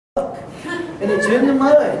and it's in the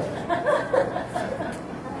mud.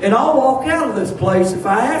 And I'll walk out of this place if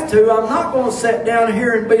I have to. I'm not going to sit down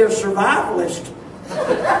here and be a survivalist,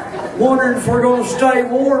 wondering if we're going to stay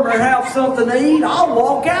warm or have something to eat. I'll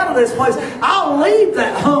walk out of this place. I'll leave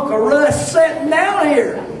that hunk of rust sitting down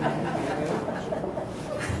here.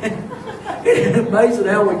 It's amazing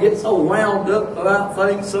how we get so wound up about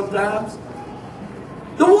things sometimes.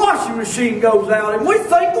 The washing machine goes out and we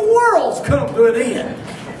think the world's come to an end.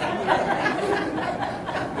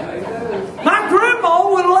 My grandma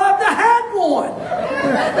would have loved to have one.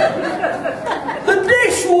 The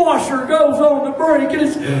dishwasher goes on the brink and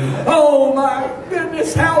it's, oh my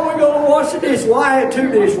goodness, how are we going to wash the dish? Well, I had 2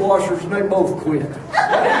 dishwashers and they both quit.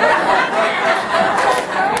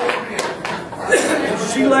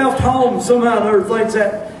 She left home somehow or other thinks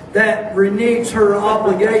that reneges her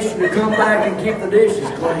obligation to come back and keep the dishes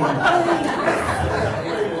clean.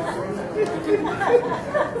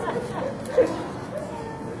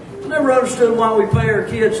 I never understood why we pay our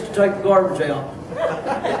kids to take the garbage out.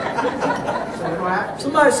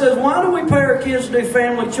 Somebody says, why do we pay our kids to do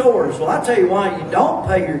family chores? Well, I tell you why you don't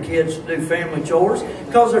pay your kids to do family chores.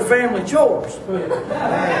 Because they're family chores.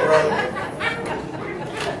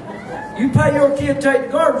 You pay your kid to take the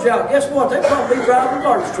garbage out, guess what? They'll probably be driving a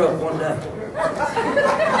garbage truck one day.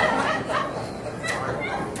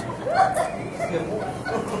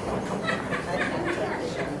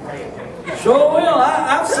 Sure will.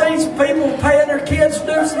 I've seen some people paying their kids to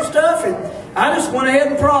do some stuff, and I just went ahead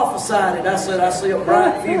and prophesied it. I said, I see a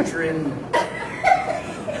bright future in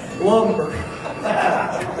lumber.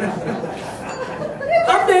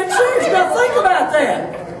 I'm dead serious. Now think about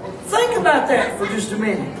that. Think about that for just a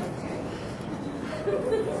minute.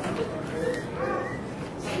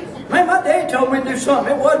 Man, my dad told me to do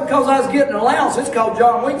something. It wasn't because I was getting an allowance. It's because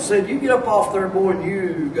John Weeks said, you get up off there, boy, and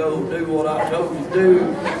you go do what I told you to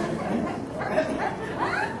do.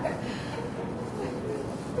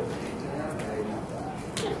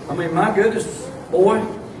 I mean, my goodness, boy,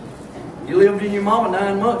 you lived in your mama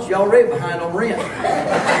 9 months. You already behind on rent.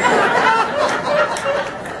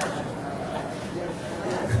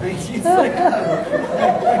 You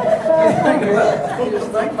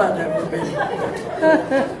think about that for a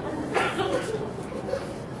minute.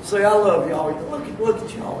 See, I love y'all. Look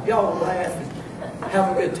at y'all. Y'all laugh and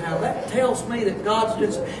have a good time. That tells me that God's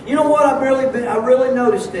doing something. You know what? I really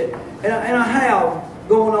noticed it, and I have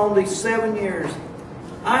going on these 7 years.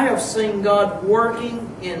 I have seen God working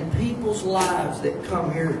in people's lives that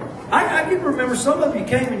come here. I can remember some of you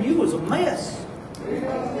came and you was a mess.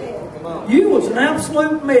 You was an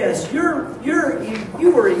absolute mess.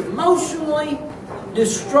 You were emotionally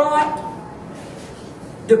distraught,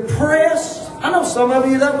 depressed. I know some of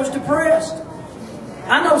you that was depressed.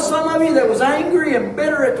 I know some of you that was angry and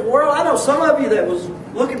bitter at the world. I know some of you that was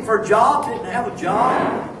looking for a job, didn't have a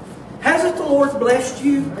job. Hasn't the Lord blessed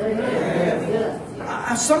you? Amen.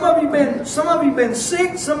 Some of you been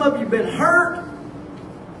sick. Some of you been hurt,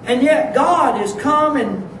 and yet God has come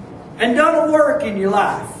and done a work in your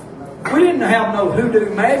life. We didn't have no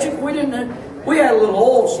hoodoo magic. We had a little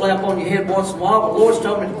oil slap on your head once in a while, but the Lord's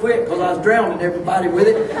told me to quit because I was drowning everybody with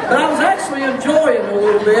it. But I was actually enjoying it a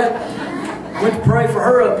little bit. Went to pray for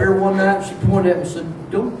her up here one night, and she pointed at me and said,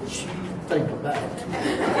 don't you think about it.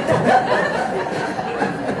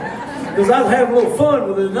 Because I was having a little fun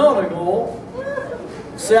with the anointing oil.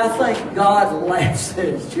 See, I think God laughs at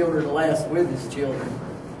His children and laughs with His children.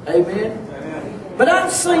 Amen? Amen. But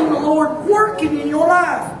I've seen the Lord working in your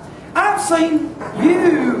life. I've seen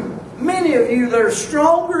you, many of you that are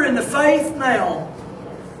stronger in the faith now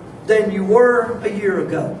than you were a year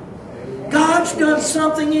ago. God's done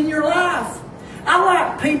something in your life. I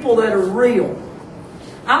like people that are real.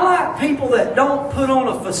 I like people that don't put on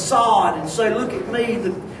a facade and say, look at me,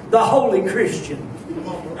 the holy Christian.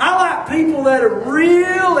 I like people that are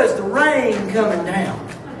real as the rain coming down.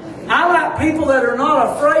 I like people that are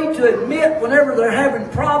not afraid to admit whenever they're having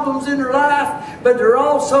problems in their life, but they're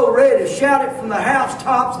also ready to shout it from the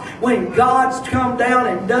housetops when God's come down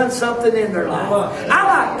and done something in their life. I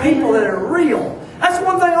like people that are real. That's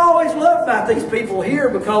one thing I always love about these people here,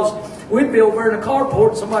 because we'd be over in the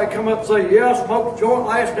carport, somebody come up and say, yeah, I smoked a joint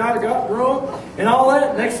last night, I got drunk, and all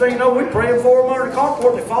that. Next thing you know, we're praying for them under the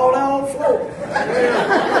carport, they fall down on the floor.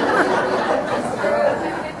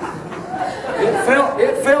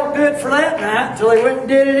 It felt good for that night until they went and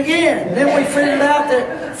did it again. And then we figured out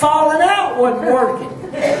that falling out wasn't working.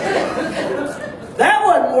 That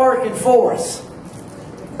wasn't working for us.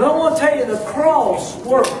 But I want to tell you, the cross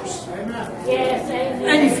works. Yes, amen.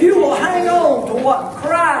 And if you will hang on to what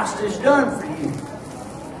Christ has done for you,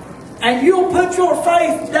 and you'll put your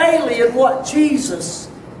faith daily in what Jesus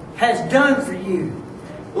has done for you.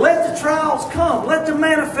 Let the trials come. Let the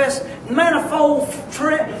manifold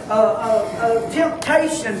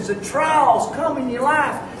temptations and trials come in your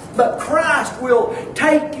life. But Christ will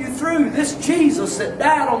take you through. This Jesus that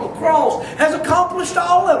died on the cross has accomplished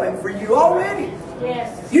all of it for you already.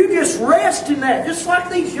 Yes. You just rest in that. Just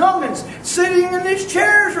like these young'uns sitting in these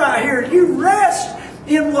chairs right here. You rest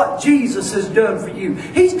in what Jesus has done for you.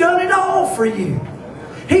 He's done it all for you.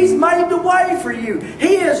 He's made the way for you.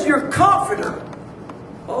 He is your comforter.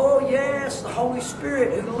 Oh yes, the Holy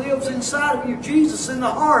Spirit who lives inside of you. Jesus in the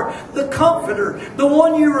heart, the comforter, the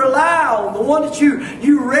one you rely on, the one that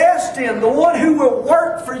you rest in, the one who will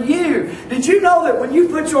work for you. Did you know that when you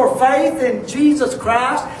put your faith in Jesus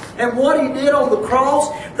Christ and what He did on the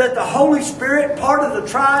cross, that the Holy Spirit, part of the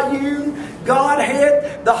triune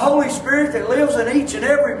Godhead, the Holy Spirit that lives in each and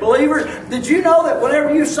every believer, did you know that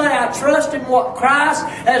whenever you say, I trust in what Christ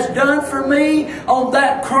has done for me on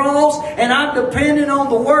that cross, and I'm dependent on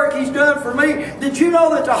the work He's done for me, did you know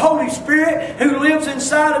that the Holy Spirit who lives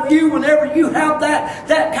inside of you, whenever you have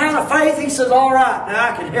that kind of faith, He says, all right,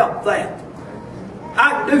 now I can help that.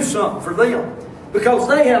 I can do something for them. Because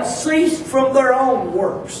they have ceased from their own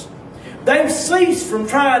works. They've ceased from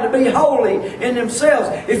trying to be holy in themselves.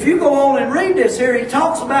 If you go on and read this here, he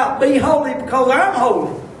talks about be holy because I'm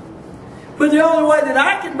holy. But the only way that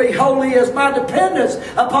I can be holy is my dependence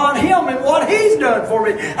upon Him and what He's done for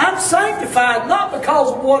me. I'm sanctified not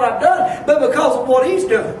because of what I've done, but because of what He's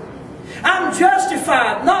done. I'm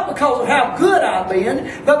justified not because of how good I've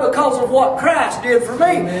been, but because of what Christ did for me.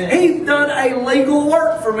 Amen. He's done a legal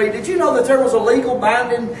work for me. Did you know that there was a legal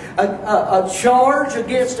binding a charge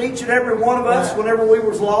against each and every one of us whenever we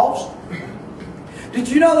was lost? Did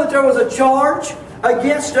you know that there was a charge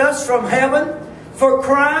against us from heaven for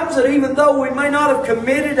crimes that even though we may not have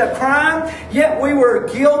committed a crime, yet we were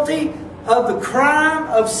guilty of the crime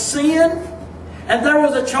of sin? And there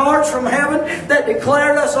was a charge from heaven that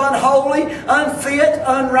declared us unholy, unfit,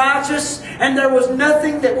 unrighteous. And there was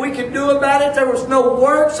nothing that we could do about it. There was no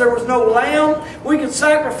works. There was no lamb we could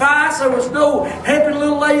sacrifice. There was no helping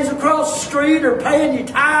little ladies across the street or paying you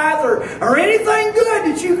tithe or anything good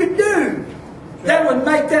that you could do that would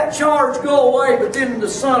make that charge go away. But then the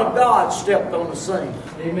Son of God stepped on the scene.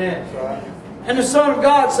 Amen. And the Son of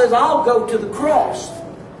God says, I'll go to the cross.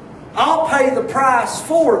 I'll pay the price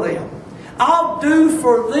for them. I'll do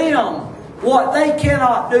for them what they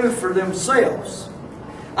cannot do for themselves.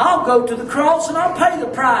 I'll go to the cross and I'll pay the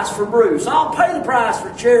price for Bruce. I'll pay the price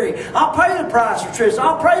for Cherry. I'll pay the price for Trish.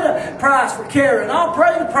 I'll pay the price for Karen. I'll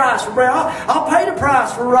pay the price for Brad. I'll pay the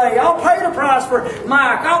price for Ray. I'll pay the price for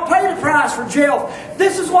Mike. I'll pay the price for Jeff.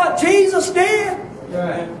 This is what Jesus did.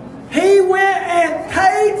 Right. He went and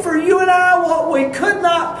paid for you and I what we could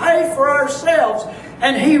not pay for ourselves.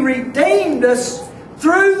 And He redeemed us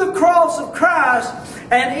through the cross of Christ,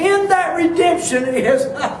 and in that redemption is,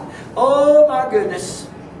 oh my goodness,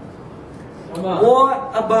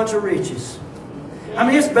 what a bunch of riches. I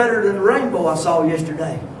mean, it's better than the rainbow I saw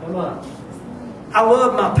yesterday. I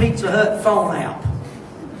love my Pizza Hut phone app.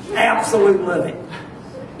 Absolutely love it.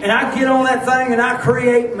 And I get on that thing and I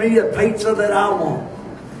create me a pizza that I want.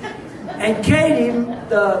 And Katie,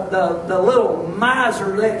 the little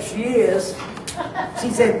miser that she is, she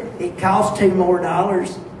said, it costs $2 more to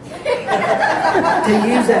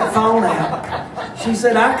use that phone app. She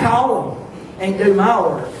said, I call them and do my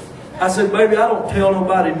work. I said, baby, I don't tell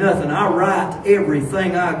nobody nothing. I write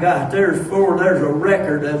everything I got. There's a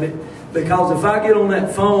record of it. Because if I get on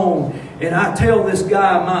that phone and I tell this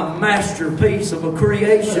guy my masterpiece of a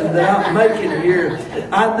creation that I'm making here,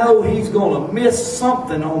 I know he's going to miss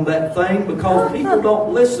something on that thing because people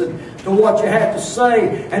don't listen to what you have to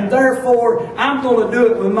say. And therefore, I'm going to do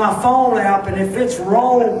it with my phone app. And if it's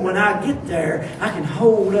wrong when I get there, I can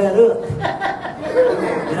hold that up.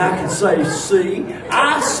 And I can say, see,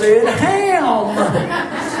 I said ham.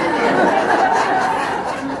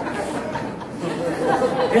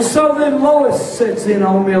 And so then Lois sits in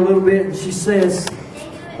on me a little bit and she says,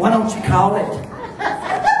 why don't you call it?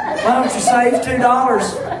 Why don't you save $2?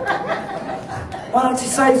 Why don't you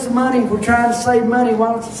save some money? We're trying to save money.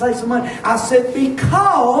 Why don't you save some money? I said,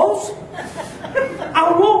 because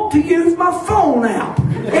I want to use my phone app.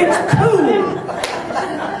 It's cool.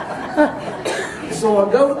 So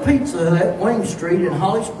I go to Pizza Hut, Wing Street in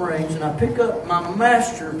Holly Springs, and I pick up my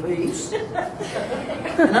masterpiece.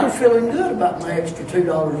 And I'm feeling good about my extra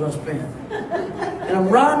 $2 I spent. And I'm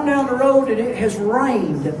riding down the road, and it has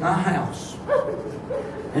rained at my house.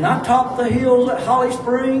 And I topped the hills at Holly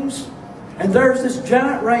Springs, And there's this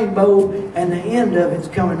giant rainbow, and the end of it's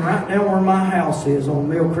coming right down where my house is on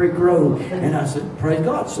Mill Creek Road. And I said, praise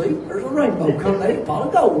God, see, there's a rainbow coming. There's a pot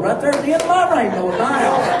of gold right there at the end of my rainbow at my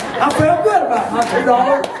house. I felt good about my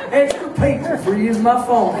 $2 extra pizza for using my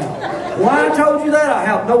phone now. Why I told you that, I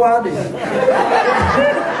have no idea.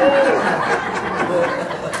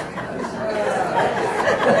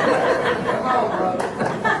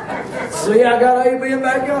 See, I got amen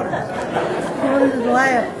back on her.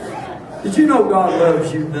 Did you know God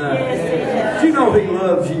loves you tonight? Yes. Did you know He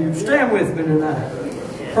loves you? Stand with me tonight.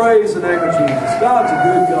 Praise the name of Jesus. God's a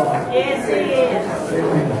good God. Yes, He is.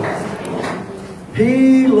 Amen.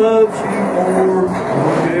 He loves you more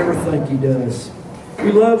than you ever think He does.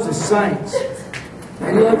 He loves His saints.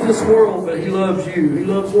 He loves this world, but He loves you. He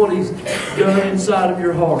loves what He's done inside of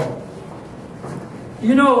your heart.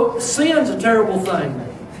 You know, sin's a terrible thing.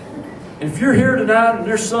 And if you're here tonight and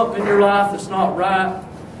there's something in your life that's not right,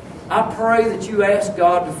 I pray that you ask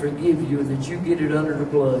God to forgive you and that you get it under the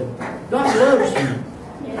blood. God loves you.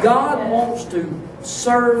 God wants to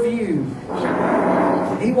serve you.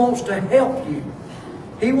 He wants to help you.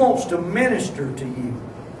 He wants to minister to you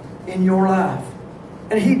in your life.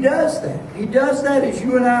 And He does that. He does that as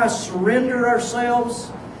you and I surrender ourselves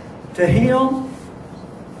to Him.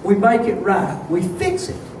 We make it right. We fix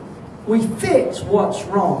it. We fix what's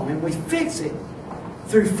wrong, and we fix it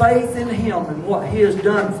through faith in Him and what He has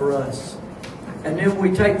done for us. And then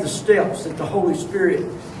we take the steps that the Holy Spirit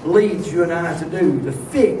leads you and I to do to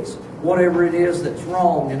fix whatever it is that's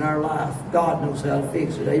wrong in our life. God knows how to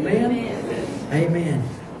fix it. Amen? Amen. Amen.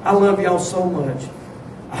 I love y'all so much.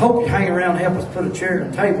 I hope you hang around and help us put a chair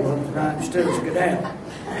and a table up tonight instead of skedaddle.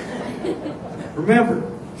 Remember,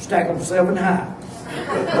 stack them 7 high.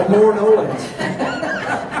 No more, no less.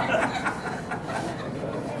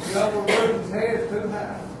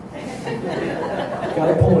 Got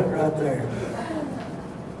a point right there.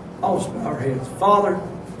 I'll just bow our heads. Father,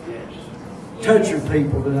 touch your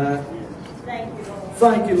people tonight.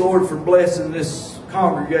 Thank you, Lord, for blessing this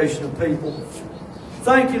congregation of people.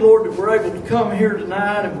 Thank you, Lord, that we're able to come here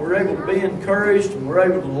tonight and we're able to be encouraged and we're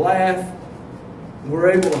able to laugh and we're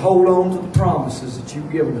able to hold on to the promises that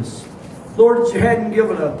you've given us. Lord, that you hadn't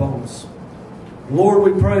given up on us. Lord,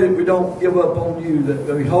 we pray that we don't give up on you,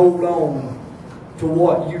 that we hold on to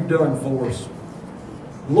what you've done for us.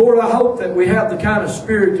 Lord, I hope that we have the kind of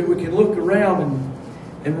spirit that we can look around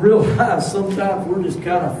and realize sometimes we're just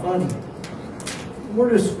kind of funny.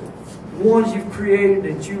 We're just ones you've created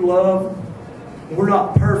that you love. We're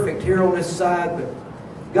not perfect here on this side, but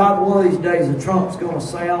God, one of these days the trump's going to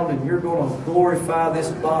sound and you're going to glorify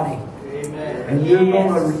this body. Amen. And you're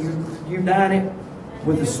going to unite it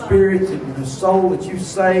with the spirit and the soul that you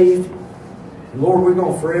saved. And Lord, we're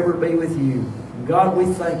going to forever be with you. And God, we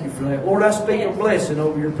thank you for that. Lord, I speak a blessing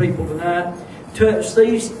over your people tonight. Touch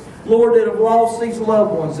these, Lord, that have lost these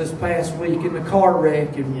loved ones this past week in the car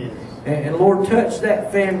wreck. And Lord, touch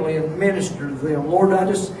that family and minister to them. Lord, I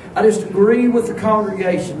just agree with the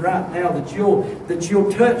congregation right now that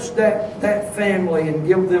you'll touch that family and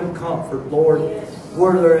give them comfort, Lord,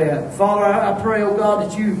 where they're at. Father, I pray, oh God,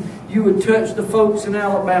 that you would touch the folks in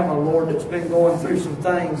Alabama, Lord, that's been going through some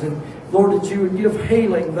things. And Lord, that you would give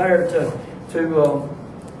healing there to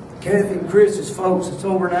Kathy and Chris's folks that's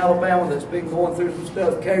over in Alabama that's been going through some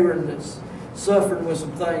stuff. Karen that's suffering with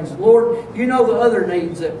some things. Lord, you know the other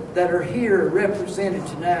needs that are here represented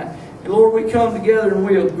tonight. And Lord, we come together and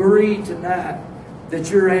we agree tonight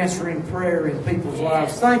that you're answering prayer in people's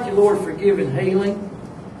lives. Thank you, Lord, for giving healing.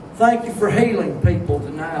 Thank you for healing people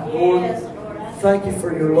tonight, Lord. Thank you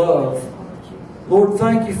for your love. Lord,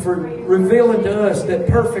 thank you for revealing to us that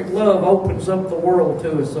perfect love opens up the world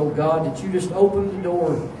to us, oh God, that you just open the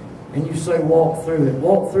door and you say walk through it.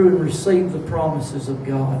 Walk through and receive the promises of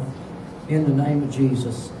God in the name of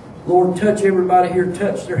Jesus. Lord, touch everybody here.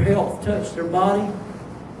 Touch their health, touch their body,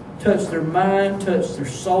 touch their mind, touch their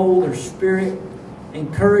soul, their spirit.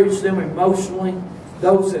 Encourage them emotionally.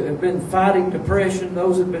 Those that have been fighting depression,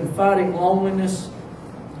 those that have been fighting loneliness,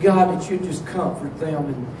 God, that you just comfort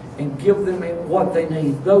them and give them what they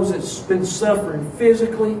need. Those that's been suffering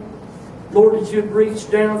physically, Lord, that you'd reach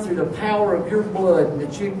down through the power of your blood and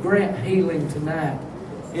that you'd grant healing tonight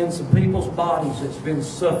in some people's bodies that's been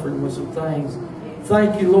suffering with some things.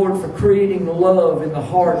 Thank you, Lord, for creating love in the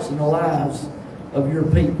hearts and the lives of your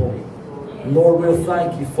people. And Lord, we'll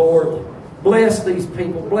thank you for it. Bless these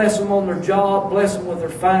people. Bless them on their job. Bless them with their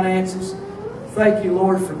finances. Thank you,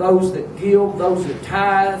 Lord, for those that give, those that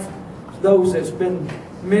tithe, those that's been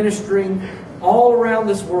ministering all around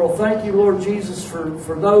this world. Thank you, Lord Jesus,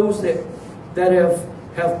 for those that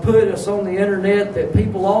have put us on the internet, that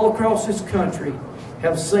people all across this country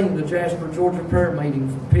have seen the Jasper GA Prayer Meeting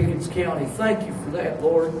from Pickens County. Thank you for that,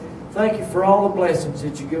 Lord. Thank you for all the blessings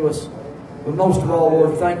that you give us. But most of all,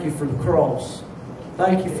 Lord, thank you for the cross.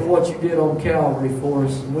 Thank you for what you did on Calvary for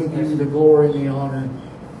us. And we give you the glory and the honor.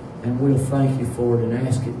 And we'll thank you for it and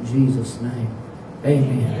ask it in Jesus' name.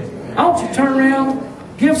 Amen. I want you to turn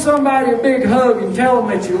around, give somebody a big hug and tell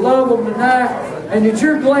them that you love them tonight and that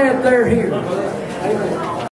you're glad they're here. Amen.